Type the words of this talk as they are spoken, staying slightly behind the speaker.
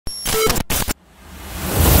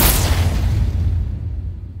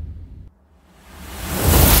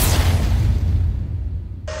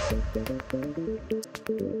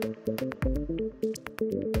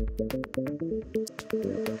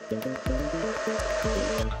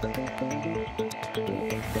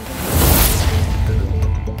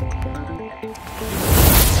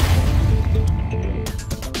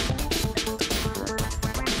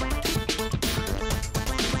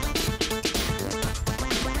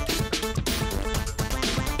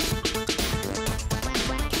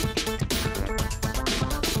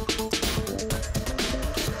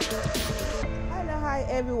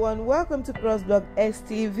Everyone, welcome to Crossblog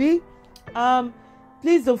STV.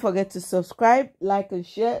 Please don't forget to subscribe, like, and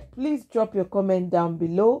share. Please drop your comment down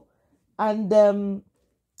below, and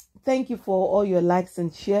thank you for all your likes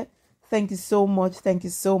and share. Thank you so much. Thank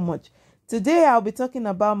you so much. Today I'll be talking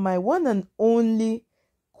about my one and only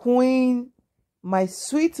queen, my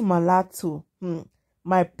sweet mulatto,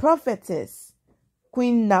 my prophetess,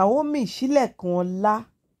 Queen Naomi Ooni,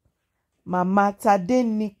 Mama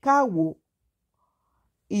Tadenikawo,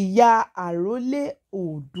 Ìyá Àrólé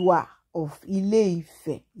Oòduà of Ile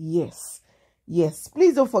Ife. Yes.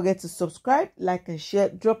 Please don't forget to subscribe, like, and share.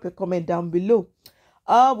 Drop a comment down below.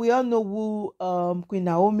 We all know who Queen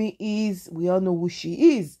Naomi is. We all know who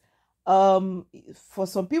she is. For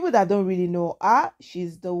some people that don't really know her,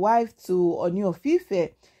 she's the wife to Ooni Of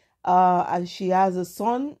Ife, and she has a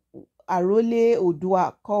son, Àrólé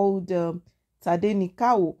Oòduà, called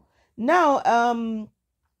Tadenikawo. Now,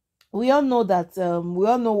 we all know that we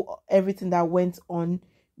all know everything that went on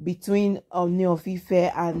between Ooni Of Ife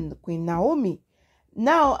and Queen Naomi.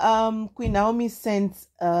 Now, Queen Naomi sent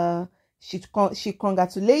she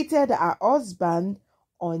congratulated her husband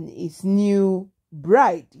on his new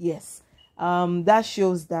bride. Yes, that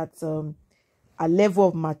shows that a level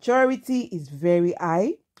of maturity is very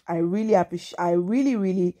high. I really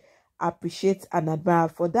appreciate and admire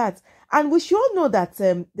for that. And we should all know that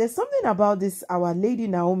there's something about this our lady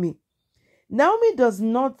Naomi. Naomi does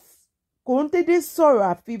not really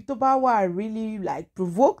like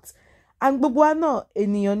provoked, and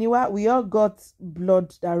we all got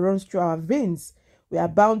blood that runs through our veins. We are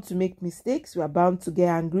bound to make mistakes, we are bound to get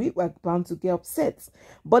angry, we are bound to get upset.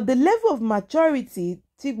 But the level of maturity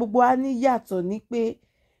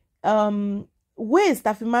ways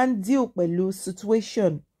that man deal with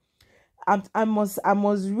situation. I must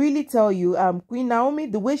really tell you, Queen Naomi,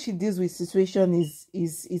 the way she deals with situation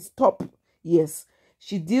is top. Yes,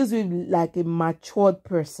 she deals with like a matured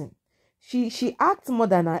person. She acts more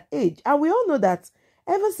than her age, and we all know that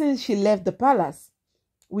ever since she left the palace,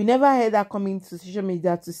 we never heard her coming to social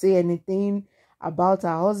media to say anything about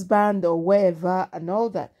her husband or wherever and all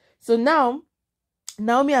that. So now,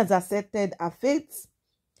 Naomi has accepted her fate.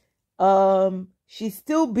 She's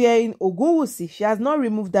still bearing Ogunwusi. She has not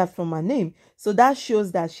removed that from her name. So that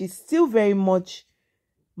shows that she's still very much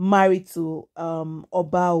married to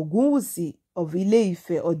Oba Ogunwusi of Ile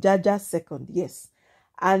Ife, or Jaja II. Yes.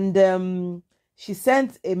 And she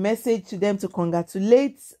sent a message to them to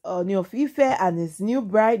congratulate Ooni Of Ife and his new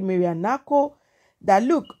bride, Nako, that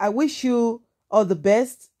look, I wish you all the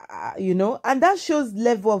best, and that shows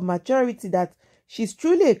level of maturity that she's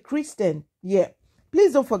truly a Christian. Yeah.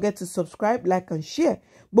 Please don't forget to subscribe, like, and share.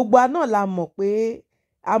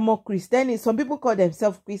 I'm a Christian. Some people call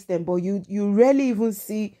themselves Christian, but you rarely even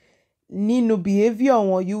see Nino behavior,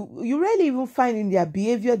 or you rarely even find in their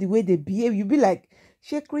behavior the way they behave. You be like,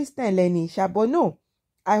 she Christian Lenny, but no.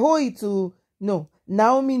 I hold you to no.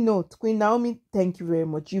 Naomi, no. Queen Naomi, thank you very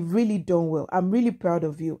much. You've really done well. I'm really proud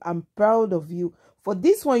of you. I'm proud of you. For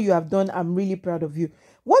this one you have done, I'm really proud of you.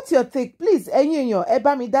 What's your take? Please,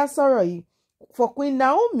 for Queen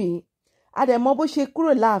Naomi,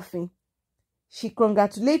 she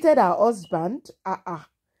congratulated her husband.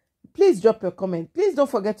 Please drop your comment. Please don't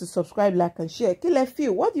forget to subscribe, like, and share.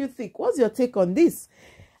 What do you think? What's your take on this?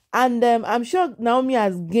 And I'm sure Naomi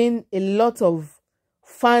has gained a lot of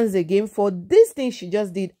fans again for this thing she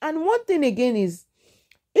just did. And one thing again is,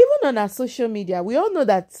 even on her social media, we all know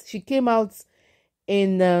that she came out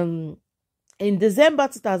in December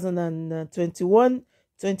 2021,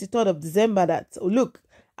 23rd of December, that, oh, look,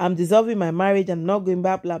 I'm dissolving my marriage, I'm not going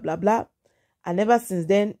back, blah, blah, blah. And ever since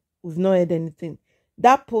then, we've not heard anything.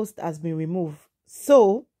 That post has been removed.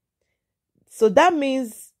 So that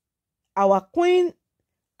means our queen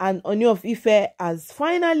and Ooni Of Ife has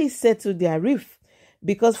finally settled their rift,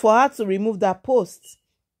 because for her to remove that post,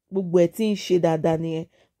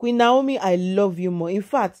 Queen Naomi, I love you more. In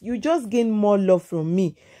fact, you just gain more love from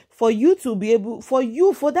me. For you to be able, for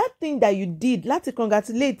that thing that you did, let's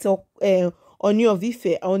congratulate Ooni Of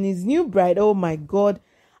Ife on his new bride. Oh my God,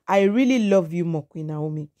 I really love you more, Queen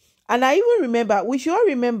Naomi. And I even remember, we should all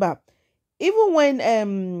remember, even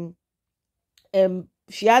when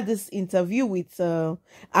she had this interview with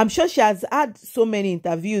I'm sure she has had so many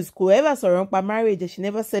interviews. Whoever surrounded by marriage, she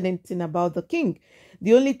never said anything about the king.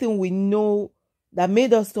 The only thing we know that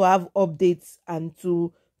made us to have updates and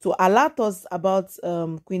to alert us about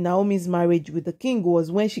Queen Naomi's marriage with the king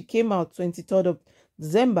was when she came out 23rd of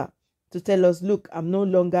December to tell us, look, I'm no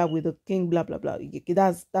longer with the king, blah blah blah.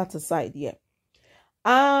 That's aside, yeah.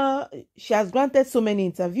 She has granted so many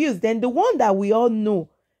interviews. Then the one that we all know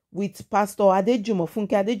with Pastor Adejumo,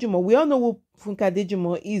 Funke Adejumo, we all know who Funke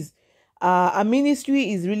Adejumo is. Our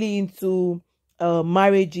ministry is really into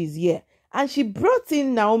marriages, yeah. And she brought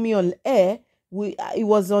in Naomi on air. It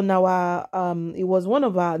was on our it was one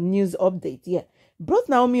of our news updates, yeah. Brought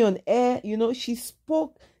Naomi on air, you know, she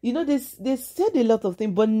spoke, you know, they said a lot of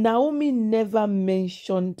things, but Naomi never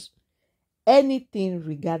mentioned anything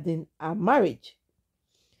regarding our marriage.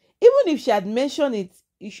 Even if she had mentioned it,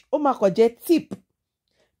 Omakoje tip.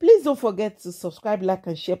 Please don't forget to subscribe, like,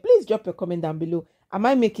 and share. Please drop your comment down below. Am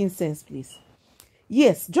I making sense, please?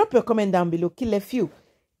 Yes, drop your comment down below. Kill a few.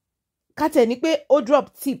 Kate ni pe o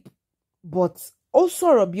drop tip, but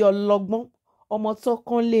sọ̀rọ̀ bí ọlọ́gbọ́n ọmọ tó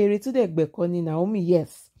kàn léèrè tó dẹ̀ gbẹ̀kọ́ ni Naomi.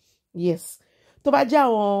 Yes. Tó bá jẹ́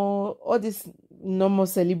àwọn all these normal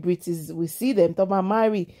celebrities, we see them tó bá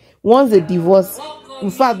marry once they divorce. In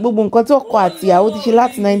fact, gbogbo nǹkan tó kọ àti ìyàwó ti ṣe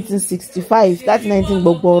láti 1965 láti 19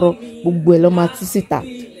 gbogbo ọ̀rọ̀ gbogbo ẹ̀ ló máa tú síta.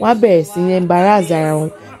 Wọ́n á bẹ̀rẹ̀ sí ní embarrass ara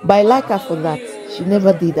wọn. But I like her for that. She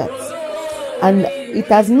never did that. And it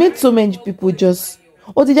has made so many people just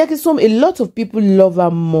a lot of people love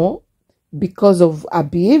her more because of her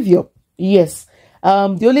behavior. Yes.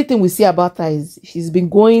 The only thing we see about her is she's been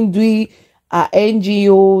doing her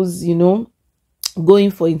NGOs, you know,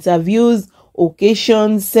 going for interviews,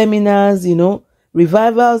 occasions, seminars, you know,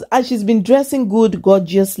 revivals, and she's been dressing good,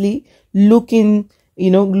 gorgeously, looking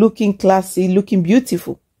classy, looking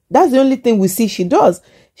beautiful. That's the only thing we see she does.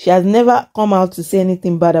 She has never come out to say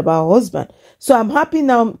anything bad about her husband. So I'm happy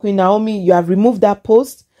now, Queen Naomi, you have removed that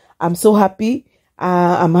post. I'm so happy.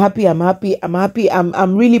 I'm happy.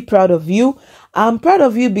 I'm really proud of you. I'm proud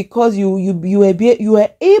of you because you were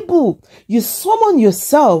able, you summoned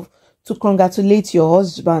yourself to congratulate your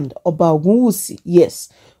husband, Oba Ogunwusi. Yes,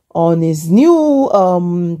 on his new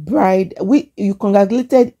bride. You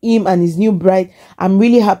congratulated him and his new bride. I'm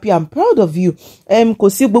really happy. I'm proud of you. Kò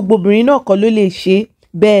sí gbogbo obìnrin náà kọ́ ló lè ṣe.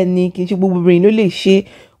 Bẹ́ẹ̀ ni, kì í ṣe gbogbo obìnrin ló lè ṣe.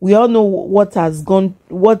 We all know what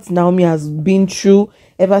Naomi has been through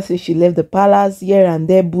ever since she left the palace, here and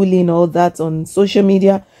there, bullying, all that on social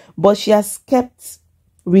media. But she has kept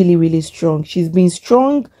really, really strong. She's been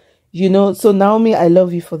strong, you know. So Naomi, I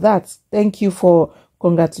love you for that. Thank you for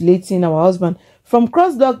congratulating our husband. From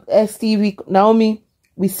Crossblog STV, Naomi,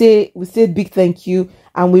 we say big thank you,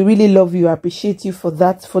 and we really love you. Appreciate you for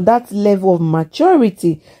that level of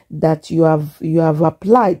maturity that you have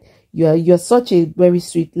applied. You're such a very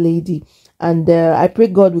sweet lady, and I pray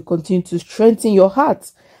God will continue to strengthen your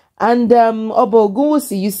heart. And Oba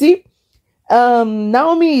Ogunwusi, you see,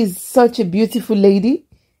 Naomi is such a beautiful lady.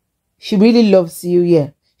 She really loves you.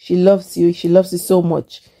 Yeah, she loves you. She loves you so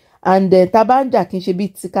much. And Tabanja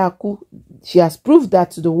Kinshebi Tsikaku, she has proved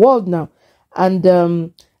that to the world now. And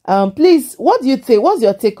please, what do you think? What's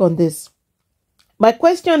your take on this? My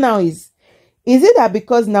question now is it that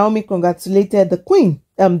because Naomi congratulated the queen,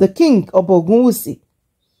 the king of Ogunwusi,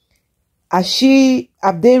 has she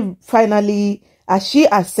accepted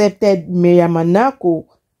Miriam Anako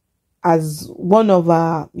as one of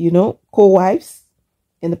her, you know, co-wives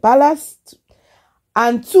in the palace?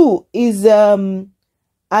 And two, now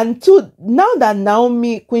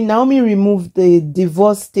that Queen Naomi removed the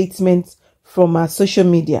divorce statement from her social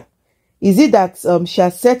media, is it that she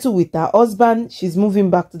has settled with her husband? She's moving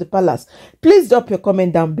back to the palace. Please drop your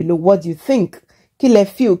comment down below. What do you think?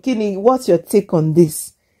 Kini, what's your take on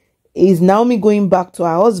this? Is Naomi going back to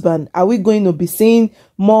her husband? Are we going to be seeing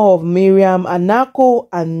more of Miriam Anako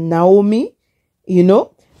and Naomi? You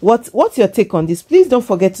know, what's your take on this? Please don't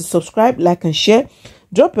forget to subscribe, like, and share.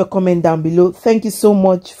 Drop your comment down below. Thank you so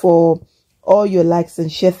much for all your likes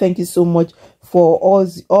and share. Thank you so much for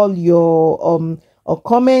all your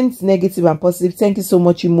comments, negative and positive. Thank you so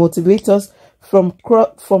much. You motivate us. From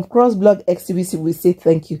Crossblog XTVC, we say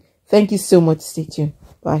thank you. Thank you so much. Stay tuned.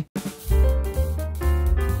 Bye.